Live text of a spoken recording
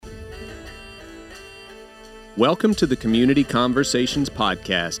Welcome to the Community Conversations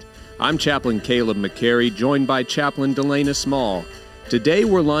Podcast. I'm Chaplain Caleb McCary, joined by Chaplain Delana Small. Today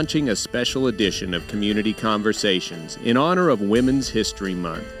we're launching a special edition of Community Conversations in honor of Women's History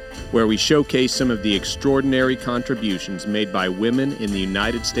Month, where we showcase some of the extraordinary contributions made by women in the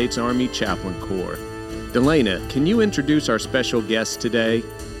United States Army-Chaplain Corps. Delana, can you introduce our special guest today?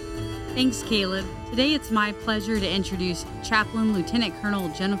 Thanks, Caleb. Today it's my pleasure to introduce Chaplain Lieutenant Colonel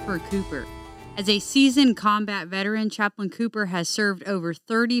Jennifer Cooper. As a seasoned combat veteran, Chaplain Cooper has served over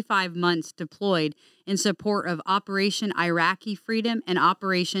 35 months deployed in support of Operation Iraqi Freedom and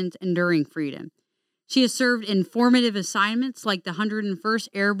Operations Enduring Freedom. She has served in formative assignments like the 101st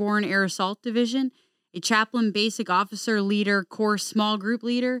Airborne Air Assault Division, a Chaplain Basic Officer Leader Corps Small Group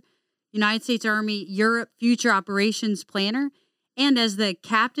Leader, United States Army Europe Future Operations Planner, and as the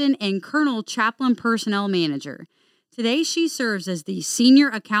Captain and Colonel Chaplain Personnel Manager. Today, she serves as the Senior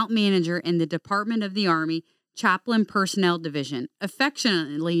Account Manager in the Department of the Army Chaplain Personnel Division,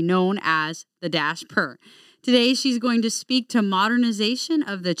 affectionately known as the DACH-PER. Today, she's going to speak to modernization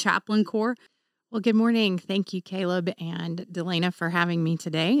of the Chaplain Corps. Well, good morning. Thank you, Caleb and Delana, for having me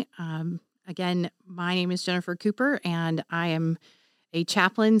today. Again, my name is Jennifer Cooper, and I am a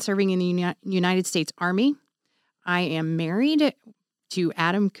chaplain serving in the United States Army. I am married to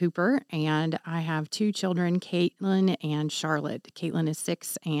Adam Cooper, and I have two children, Caitlin and Charlotte. Caitlin is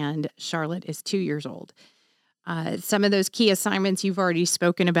 6, and Charlotte is 2 years old. Some of those key assignments you've already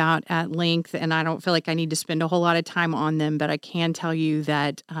spoken about at length, and I don't feel like I need to spend a whole lot of time on them, but I can tell you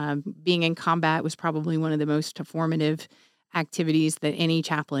that being in combat was probably one of the most formative activities that any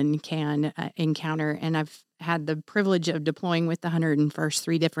chaplain can encounter, and I've had the privilege of deploying with the 101st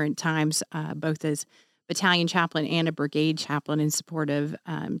 3 different times, both as battalion chaplain and a brigade chaplain in support of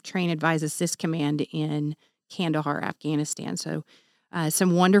Train, Advise, Assist Command in Kandahar, Afghanistan. So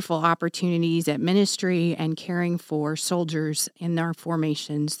some wonderful opportunities at ministry and caring for soldiers in their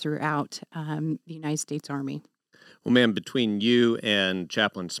formations throughout the United States Army. Well, ma'am, between you and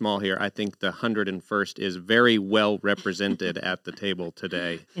Chaplain Small here, I think the 101st is very well represented at the table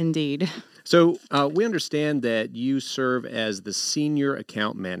today. Indeed. So we understand that you serve as the Senior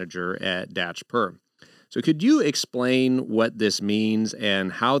Account Manager at DACH-PER. So could you explain what this means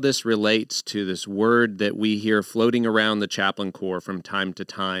and how this relates to this word that we hear floating around the Chaplain Corps from time to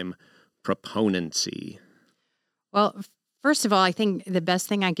time, proponency? Well, first of all, I think the best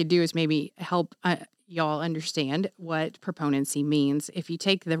thing I could do is maybe help y'all understand what proponency means. If you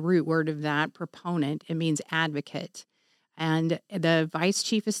take the root word of that, proponent, it means advocate. And the Vice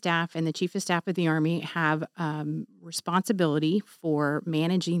Chief of Staff and the Chief of Staff of the Army have responsibility for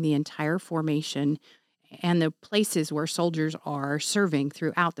managing the entire formation and the places where soldiers are serving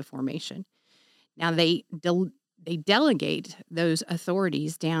throughout the formation. Now, they delegate those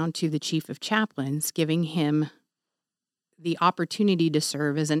authorities down to the Chief of Chaplains, giving him the opportunity to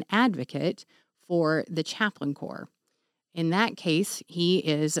serve as an advocate for the Chaplain Corps. In that case, he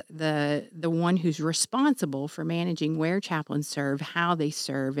is the one who's responsible for managing where chaplains serve, how they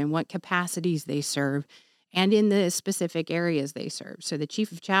serve, and what capacities they serve, and in the specific areas they serve. So the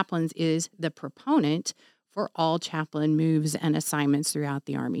Chief of Chaplains is the proponent for all chaplain moves and assignments throughout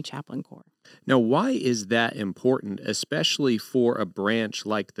the Army Chaplain Corps. Now, why is that important, especially for a branch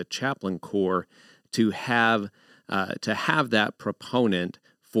like the Chaplain Corps, to have that proponent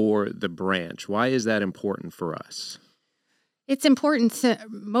for the branch? Why is that important for us? It's important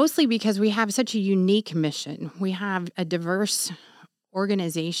mostly because we have such a unique mission. We have a diverse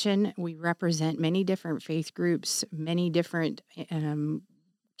organization. We represent many different faith groups, many different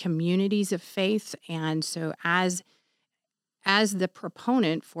communities of faith. And so as the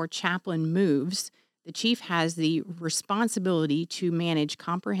proponent for chaplain moves, the chief has the responsibility to manage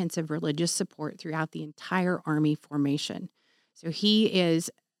comprehensive religious support throughout the entire Army formation. So he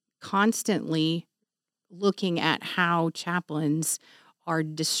is constantly looking at how chaplains are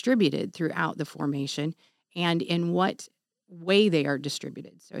distributed throughout the formation and in what way they are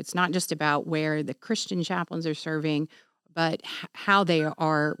distributed. So it's not just about where the Christian chaplains are serving, but how they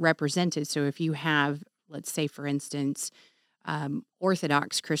are represented. So if you have, let's say, for instance,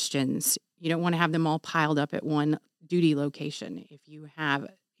 Orthodox Christians, you don't want to have them all piled up at one duty location. If you have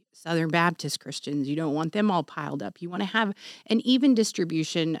Southern Baptist Christians, you don't want them all piled up. You want to have an even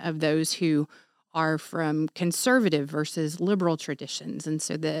distribution of those who are from conservative versus liberal traditions. And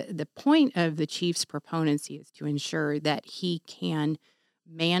so the point of the chief's proponency is to ensure that he can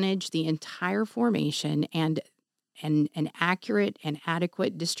manage the entire formation and an accurate and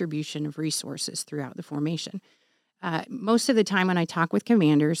adequate distribution of resources throughout the formation. most of the time when I talk with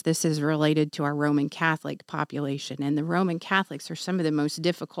commanders, this is related to our Roman Catholic population. And the Roman Catholics are some of the most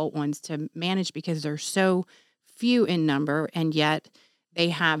difficult ones to manage because they're so few in number, and yet they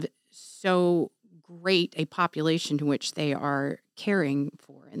have so great a population to which they are caring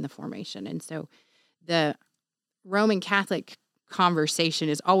for in the formation. And so the Roman Catholic conversation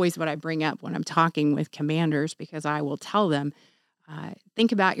is always what I bring up when I'm talking with commanders, because I will tell them,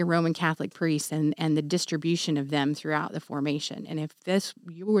 think about your Roman Catholic priests and the distribution of them throughout the formation. And if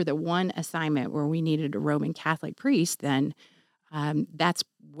you were the one assignment where we needed a Roman Catholic priest, then that's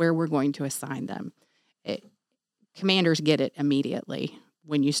where we're going to assign them. Commanders get it immediately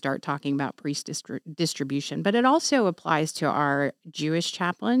when you start talking about priest distribution, but it also applies to our Jewish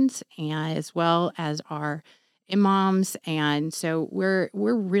chaplains and as well as our imams. And so we're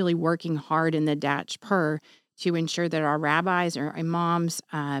really working hard in the DACH-PER to ensure that our rabbis or imams,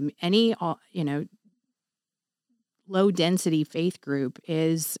 any low density faith group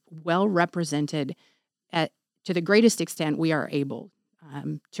is well represented to the greatest extent we are able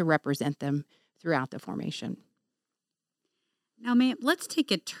to represent them throughout the formation. Now, ma'am, let's take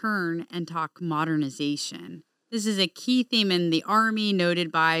a turn and talk modernization. This is a key theme in the Army,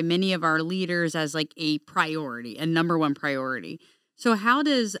 noted by many of our leaders as like a priority, a number one priority. So how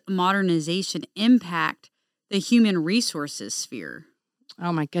does modernization impact the human resources sphere?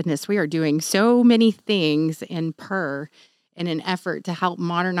 Oh my goodness, we are doing so many things in PER in an effort to help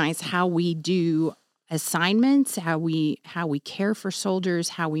modernize how we do assignments, how we care for soldiers,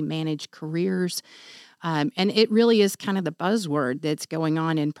 how we manage careers. And it really is kind of the buzzword that's going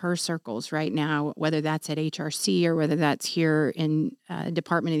on in PER circles right now, whether that's at HRC or whether that's here in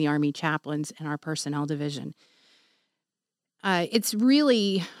Department of the Army Chaplains in our Personnel Division. It's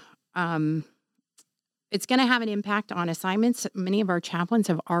really, it's going to have an impact on assignments. Many of our chaplains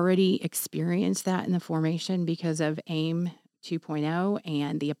have already experienced that in the formation because of AIM 2.0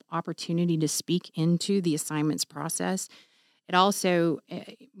 and the opportunity to speak into the assignments process. It also,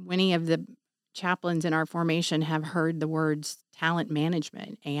 many of the chaplains in our formation have heard the words talent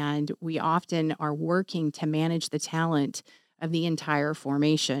management, and we often are working to manage the talent of the entire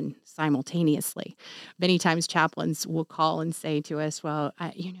formation simultaneously. Many times chaplains will call and say to us, well,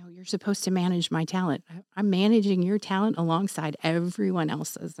 you're supposed to manage my talent. I'm managing your talent alongside everyone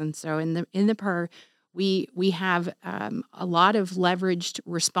else's. And so in the PER, we have a lot of leveraged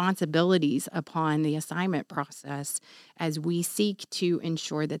responsibilities upon the assignment process as we seek to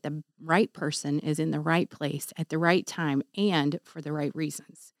ensure that the right person is in the right place at the right time and for the right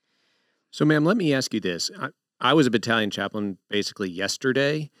reasons. So, ma'am, let me ask you this. I was a battalion chaplain basically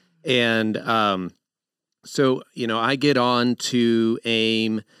yesterday, and so, I get on to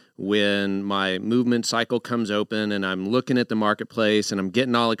AIM when my movement cycle comes open and I'm looking at the marketplace and I'm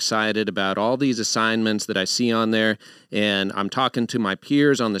getting all excited about all these assignments that I see on there, and I'm talking to my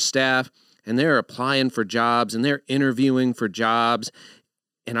peers on the staff and they're applying for jobs and they're interviewing for jobs,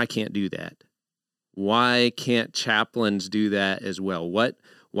 and I can't do that. Why can't chaplains do that as well?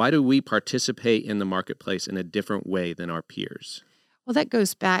 Why do we participate in the marketplace in a different way than our peers? Well, that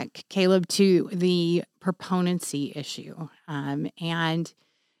goes back, Caleb, to the proponency issue. And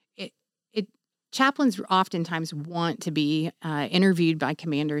chaplains oftentimes want to be interviewed by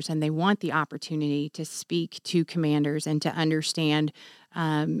commanders, and they want the opportunity to speak to commanders and to understand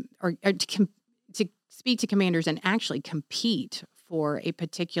or to speak to commanders and actually compete for a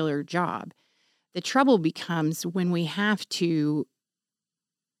particular job. The trouble becomes when we have to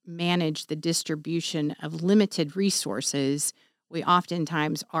manage the distribution of limited resources. We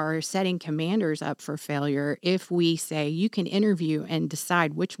oftentimes are setting commanders up for failure if we say you can interview and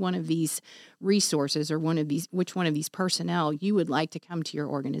decide which one of these resources or which one of these personnel you would like to come to your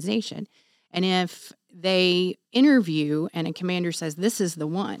organization. And if they interview and a commander says, this is the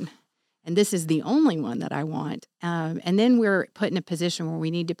one, and this is the only one that I want, and then we're put in a position where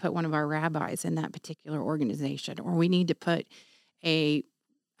we need to put one of our rabbis in that particular organization, or we need to put a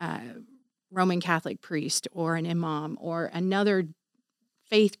Roman Catholic priest or an imam or another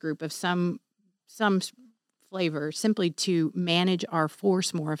faith group of some flavor simply to manage our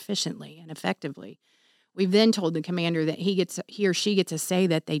force more efficiently and effectively. We've then told the commander that he or she gets a say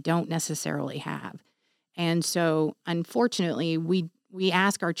that they don't necessarily have. And so unfortunately, we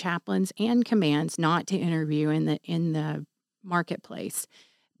ask our chaplains and commands not to interview in the marketplace.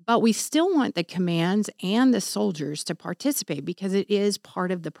 But we still want the commands and the soldiers to participate because it is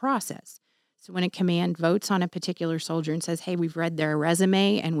part of the process. So when a command votes on a particular soldier and says, hey, we've read their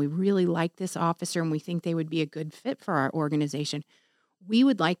resume and we really like this officer and we think they would be a good fit for our organization, we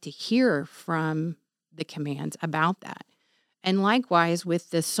would like to hear from the commands about that. And likewise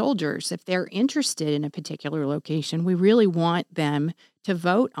with the soldiers, if they're interested in a particular location, we really want them to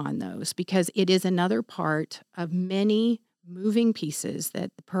vote on those because it is another part of many moving pieces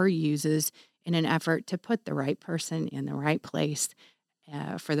that the PER uses in an effort to put the right person in the right place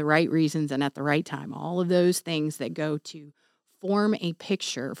for the right reasons and at the right time. All of those things that go to form a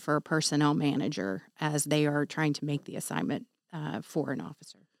picture for a personnel manager as they are trying to make the assignment for an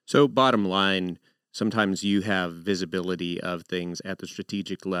officer. So bottom line, sometimes you have visibility of things at the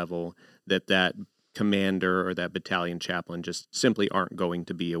strategic level that commander or that battalion chaplain just simply aren't going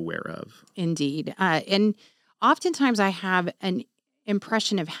to be aware of. Indeed. And oftentimes I have an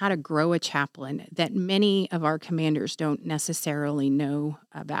impression of how to grow a chaplain that many of our commanders don't necessarily know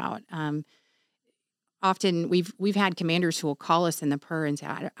about. Often we've had commanders who will call us in the PER and say,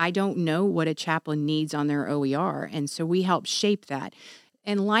 I don't know what a chaplain needs on their OER. And so we help shape that.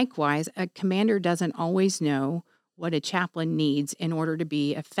 And likewise, a commander doesn't always know what a chaplain needs in order to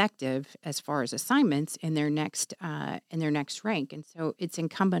be effective as far as assignments in their next rank. And so it's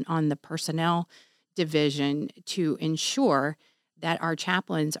incumbent on the personnel division to ensure that our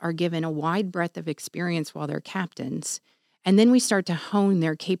chaplains are given a wide breadth of experience while they're captains. And then we start to hone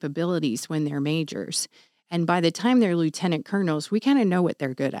their capabilities when they're majors. And by the time they're lieutenant colonels, we kind of know what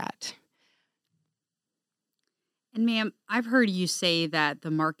they're good at. And ma'am, I've heard you say that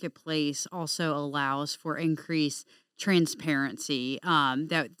the marketplace also allows for increased transparency,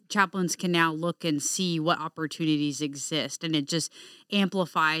 that chaplains can now look and see what opportunities exist. And it just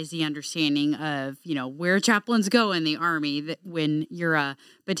amplifies the understanding of, where chaplains go in the Army. That when you're a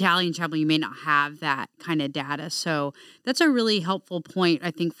battalion chaplain, you may not have that kind of data. So that's a really helpful point,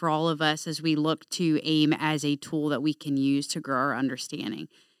 I think, for all of us as we look to AIM as a tool that we can use to grow our understanding.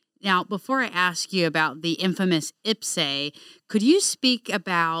 Now, before I ask you about the infamous IPSE, could you speak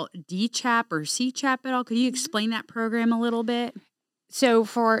about DCHAP or CHAP at all? Could you explain that program a little bit? So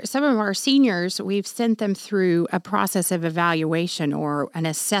for some of our seniors, we've sent them through a process of evaluation or an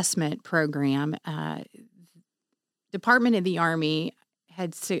assessment program. Department of the Army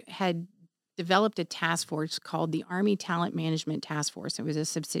had developed a task force called the Army Talent Management Task Force. It was a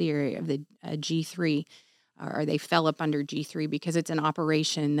subsidiary of the G3. Or they fell up under G3 because it's an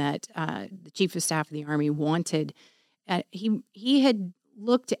operation that the Chief of Staff of the Army wanted. He had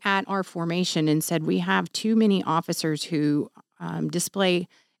looked at our formation and said, we have too many officers who display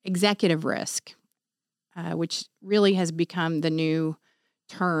executive risk, which really has become the new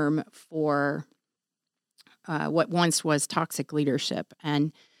term for what once was toxic leadership.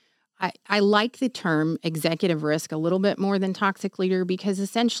 And I like the term executive risk a little bit more than toxic leader because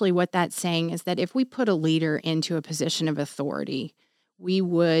essentially what that's saying is that if we put a leader into a position of authority, we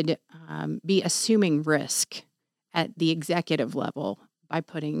would be assuming risk at the executive level by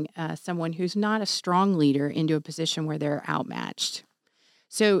putting someone who's not a strong leader into a position where they're outmatched.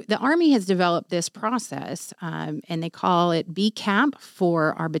 So the Army has developed this process, and they call it BCAP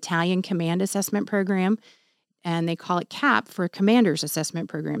for our Battalion Command Assessment Program. And they call it CAP for Commander's Assessment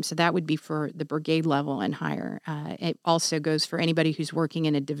Program. So that would be for the brigade level and higher. It also goes for anybody who's working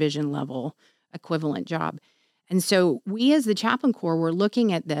in a division level equivalent job. And so we as the Chaplain Corps were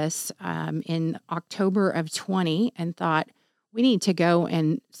looking at this in October of 20 and thought we need to go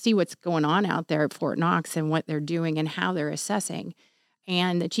and see what's going on out there at Fort Knox and what they're doing and how they're assessing.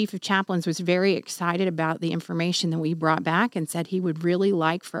 And the Chief of Chaplains was very excited about the information that we brought back and said he would really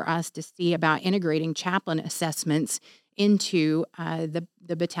like for us to see about integrating chaplain assessments into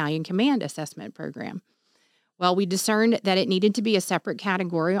the Battalion Command Assessment Program. Well, we discerned that it needed to be a separate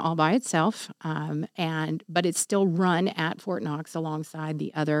category all by itself, but it's still run at Fort Knox alongside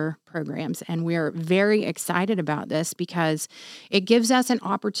the other programs. And we're very excited about this because it gives us an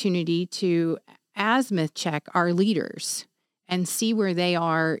opportunity to azimuth check our leaders and see where they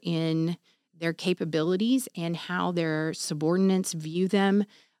are in their capabilities and how their subordinates view them.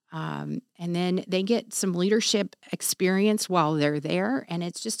 And then they get some leadership experience while they're there. And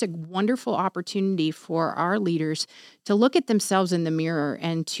it's just a wonderful opportunity for our leaders to look at themselves in the mirror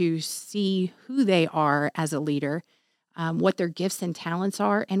and to see who they are as a leader, what their gifts and talents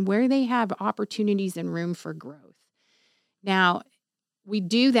are, and where they have opportunities and room for growth. Now, we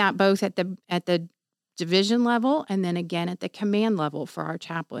do that both at the division level and then again at the command level for our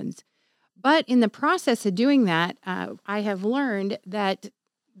chaplains. But in the process of doing that, I have learned that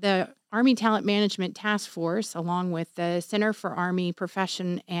the Army Talent Management Task Force, along with the Center for Army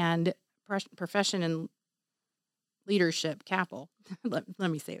Profession and Leadership, CAPL, let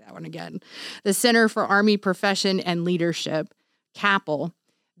me say that one again, the Center for Army Profession and Leadership, CAPL,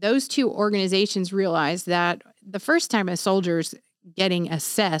 those two organizations realized that the first time a soldier's getting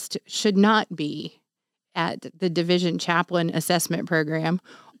assessed should not be at the Division Chaplain Assessment Program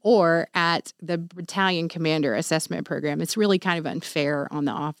or at the Battalion Commander Assessment Program. It's really kind of unfair on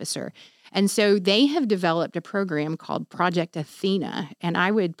the officer. And so they have developed a program called Project Athena, and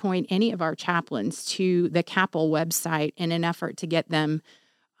I would point any of our chaplains to the CAPL website in an effort to get them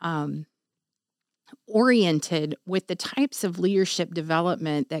oriented with the types of leadership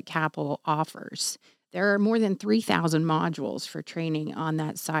development that CAPL offers. There are more than 3,000 modules for training on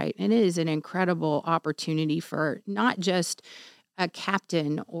that site, and it is an incredible opportunity for not just a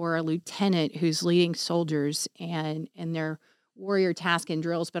captain or a lieutenant who's leading soldiers and their warrior task and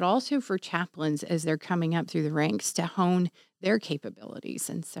drills, but also for chaplains as they're coming up through the ranks to hone their capabilities.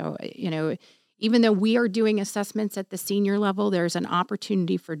 And so, even though we are doing assessments at the senior level, there's an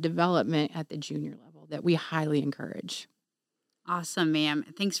opportunity for development at the junior level that we highly encourage. Awesome, ma'am.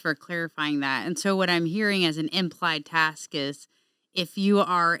 Thanks for clarifying that. And so what I'm hearing as an implied task is if you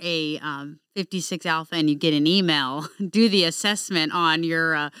are a 56 Alpha and you get an email, do the assessment on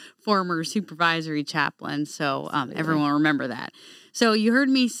your former supervisory chaplain. So everyone will remember that. So you heard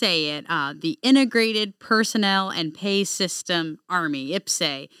me say it, the Integrated Personnel and Pay System Army,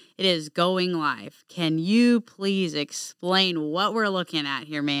 IPSA, it is going live. Can you please explain what we're looking at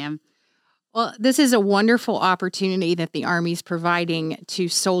here, ma'am? Well, this is a wonderful opportunity that the Army's providing to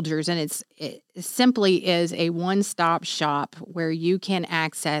soldiers, and it simply is a one-stop shop where you can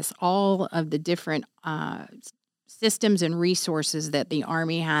access all of the different systems and resources that the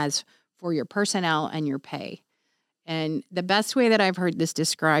Army has for your personnel and your pay. And the best way that I've heard this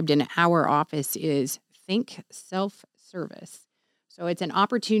described in our office is think self-service. So it's an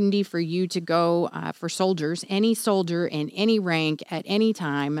opportunity for you to go for soldiers, any soldier in any rank at any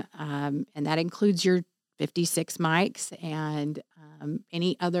time, and that includes your 56 mics and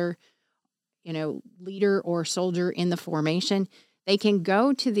any other, leader or soldier in the formation. They can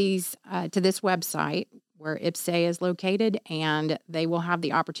go to these to this website where IPSA is located, and they will have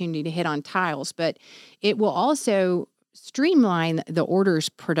the opportunity to hit on tiles. But it will also streamline the orders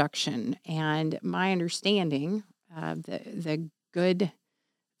production. And my understanding, the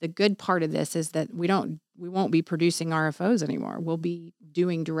good part of this is that we won't be producing RFOs anymore. We'll be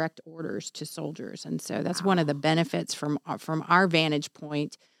doing direct orders to soldiers. And so that's one of the benefits from our vantage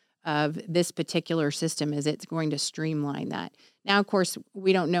point of this particular system is it's going to streamline that. Now, of course,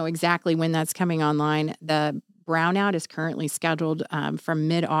 we don't know exactly when that's coming online. The brownout is currently scheduled from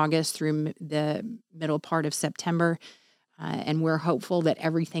mid-August through the middle part of September. And we're hopeful that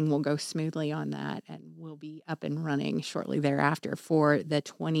everything will go smoothly on that and we'll be up and running shortly thereafter for the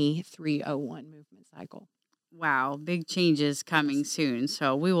 2301 movement cycle. Wow, big changes coming soon.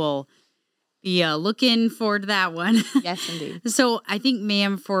 So we will be looking forward to that one. Yes, indeed. So I think,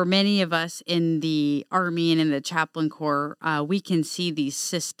 ma'am, for many of us in the Army and in the Chaplain Corps, we can see these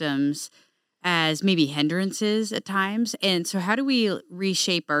systems as maybe hindrances at times. And so how do we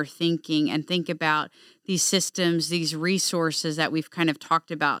reshape our thinking and think about these systems, these resources that we've kind of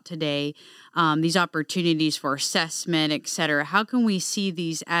talked about today, these opportunities for assessment, et cetera? How can we see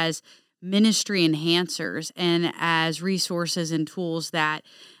these as ministry enhancers and as resources and tools that,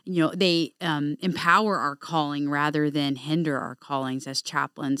 they empower our calling rather than hinder our callings as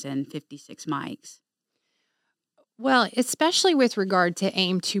chaplains and 56 mics? Well, especially with regard to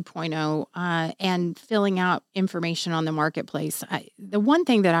AIM 2.0 and filling out information on the marketplace, the one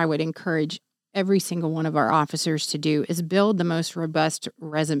thing that I would encourage every single one of our officers to do is build the most robust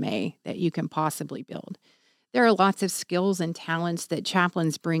resume that you can possibly build. There are lots of skills and talents that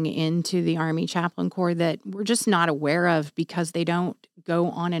chaplains bring into the Army-Chaplain Corps that we're just not aware of because they don't go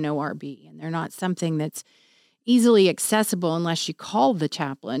on an ORB, and they're not something that's easily accessible unless you call the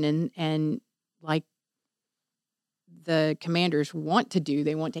chaplain and like the commanders want to do,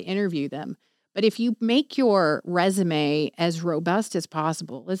 they want to interview them. But if you make your resume as robust as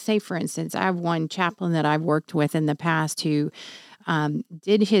possible, let's say, for instance, I have one chaplain that I've worked with in the past who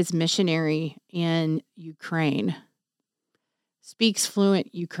did his missionary in Ukraine, speaks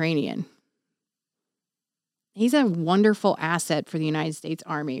fluent Ukrainian. He's a wonderful asset for the United States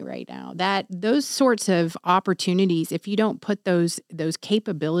Army right now. Those sorts of opportunities, if you don't put those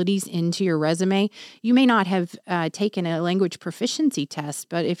capabilities into your resume, you may not have taken a language proficiency test,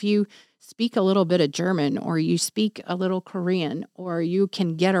 but if you speak a little bit of German or you speak a little Korean or you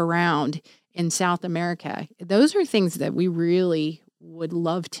can get around in South America, those are things that we really would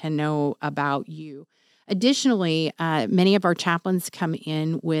love to know about you. Additionally, many of our chaplains come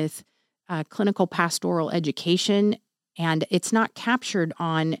in with clinical pastoral education, and it's not captured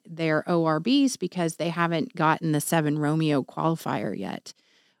on their ORBs because they haven't gotten the 7 Romeo qualifier yet.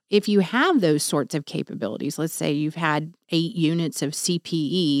 If you have those sorts of capabilities, let's say you've had 8 units of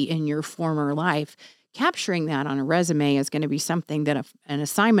CPE in your former life, capturing that on a resume is going to be something that an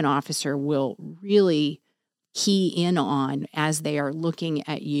assignment officer will really key in on as they are looking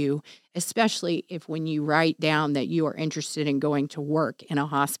at you, especially if when you write down that you are interested in going to work in a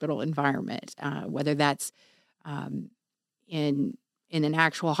hospital environment, whether that's in an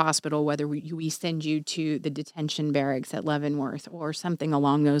actual hospital, whether we send you to the detention barracks at Leavenworth or something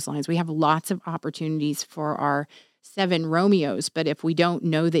along those lines. We have lots of opportunities for our 7 Romeos, but if we don't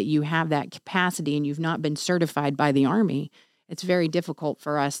know that you have that capacity and you've not been certified by the Army, it's very difficult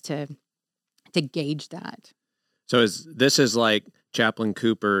for us to gauge that. So this is like Chaplain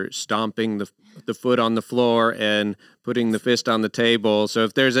Cooper stomping the foot on the floor and putting the fist on the table. So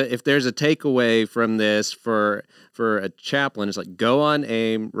if there's a takeaway from this for a chaplain, it's like go on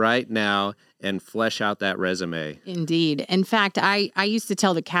AIM right now and flesh out that resume. Indeed. In fact, I used to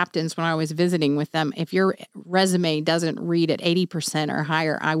tell the captains when I was visiting with them, if your resume doesn't read at 80% or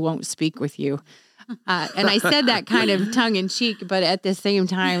higher, I won't speak with you. And I said that kind of tongue in cheek, but at the same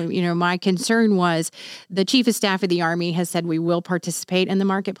time, my concern was the Chief of Staff of the Army has said we will participate in the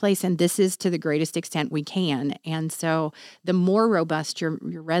marketplace, and this is to the greatest extent we can. And so the more robust your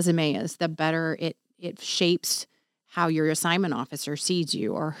resume is, the better it shapes how your assignment officer sees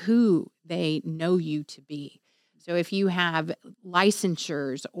you or who they know you to be. So if you have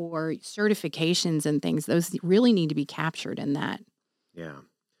licensures or certifications and things, those really need to be captured in that. Yeah.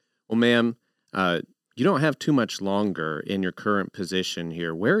 Well, ma'am, you don't have too much longer in your current position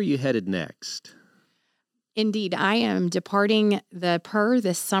here. Where are you headed next? Indeed, I am departing the PER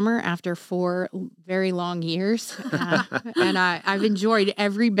this summer after 4 very long years, and I've enjoyed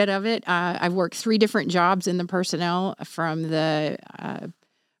every bit of it. I've worked 3 different jobs in the personnel, from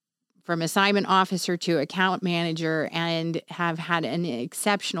assignment officer to account manager, and have had an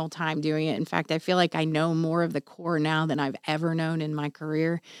exceptional time doing it. In fact, I feel like I know more of the Corps now than I've ever known in my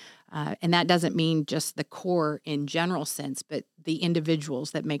career. And that doesn't mean just the Corps in general sense, but the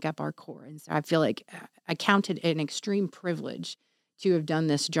individuals that make up our Corps. And so I feel like I counted an extreme privilege to have done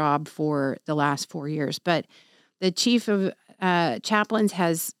this job for the last 4 years. But the Chief of Chaplains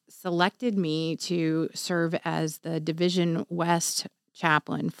has selected me to serve as the Division West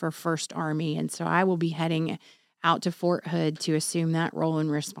Chaplain for 1st Army. And so I will be heading out to Fort Hood to assume that role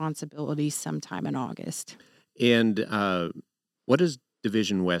and responsibility sometime in August. And what is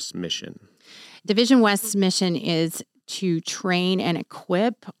Division West's mission? Division West's mission is to train and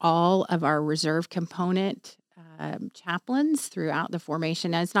equip all of our reserve component chaplains throughout the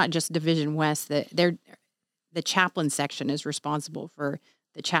formation. Now, it's not just Division West. The chaplain section is responsible for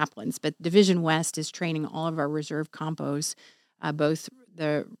the chaplains, but Division West is training all of our reserve compos, both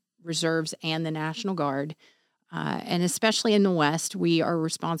the reserves and the National Guard. And especially in the West, we are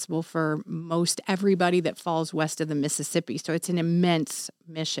responsible for most everybody that falls west of the Mississippi. So it's an immense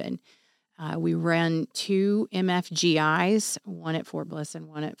mission. We run 2 MFGIs, one at Fort Bliss and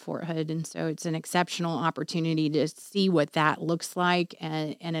one at Fort Hood. And so it's an exceptional opportunity to see what that looks like,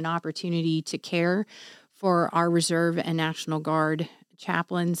 and an opportunity to care for our Reserve and National Guard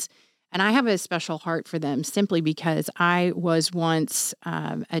chaplains. And I have a special heart for them simply because I was once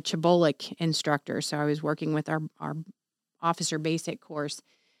a Chibolic instructor. So I was working with our officer basic course.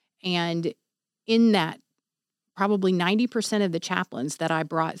 And in that, probably 90% of the chaplains that I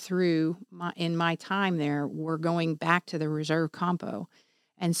brought through in my time there were going back to the reserve compo.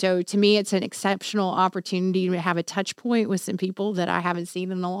 And so to me, it's an exceptional opportunity to have a touch point with some people that I haven't seen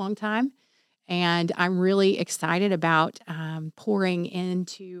in a long time. And I'm really excited about pouring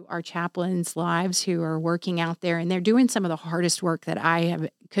into our chaplains' lives who are working out there. And they're doing some of the hardest work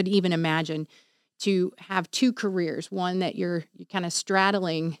that could even imagine, to have 2 careers. One that you're kind of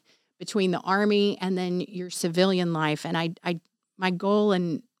straddling between the Army and then your civilian life. And my goal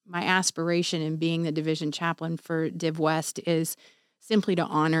and my aspiration in being the division chaplain for Div West is simply to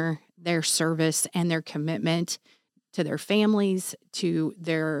honor their service and their commitment to their families, to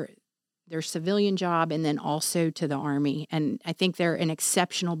their civilian job, and then also to the Army. And I think they're an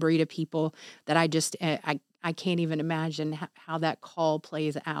exceptional breed of people that I can't even imagine how that call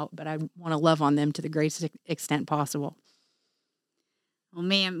plays out, but I want to love on them to the greatest extent possible. Well,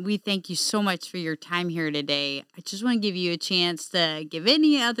 ma'am, we thank you so much for your time here today. I just want to give you a chance to give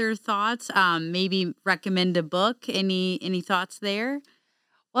any other thoughts, maybe recommend a book. Any thoughts there?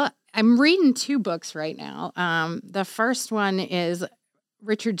 Well, I'm reading 2 books right now. The first one is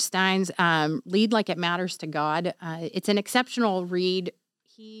Richard Stein's Lead Like It Matters to God. It's an exceptional read.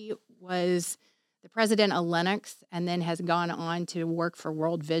 He was the president of Lennox and then has gone on to work for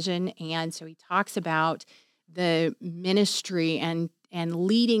World Vision. And so he talks about the ministry and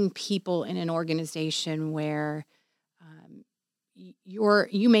leading people in an organization where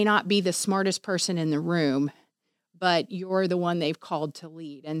you may not be the smartest person in the room, but you're the one they've called to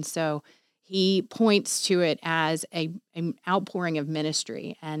lead. And so he points to it as an outpouring of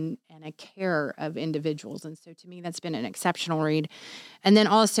ministry and a care of individuals. And so to me, that's been an exceptional read. And then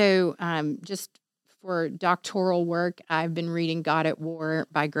also just for doctoral work, I've been reading God at War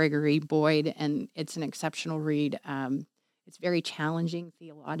by Gregory Boyd, and it's an exceptional read. It's very challenging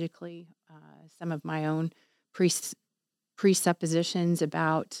theologically. Some of my own presuppositions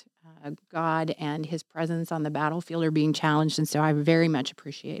about God and his presence on the battlefield are being challenged, and so I very much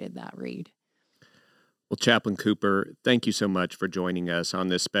appreciated that read. Well, Chaplain Cooper, thank you so much for joining us on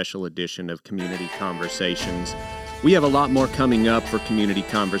this special edition of Community Conversations. We have a lot more coming up for Community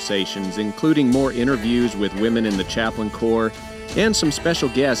Conversations, including more interviews with women in the Chaplain Corps and some special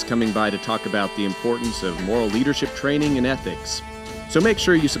guests coming by to talk about the importance of moral leadership training and ethics. So make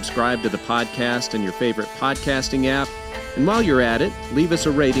sure you subscribe to the podcast in your favorite podcasting app, and while you're at it, leave us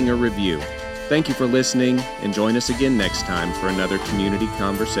a rating or review. Thank you for listening, and join us again next time for another Community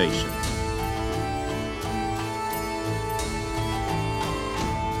Conversation.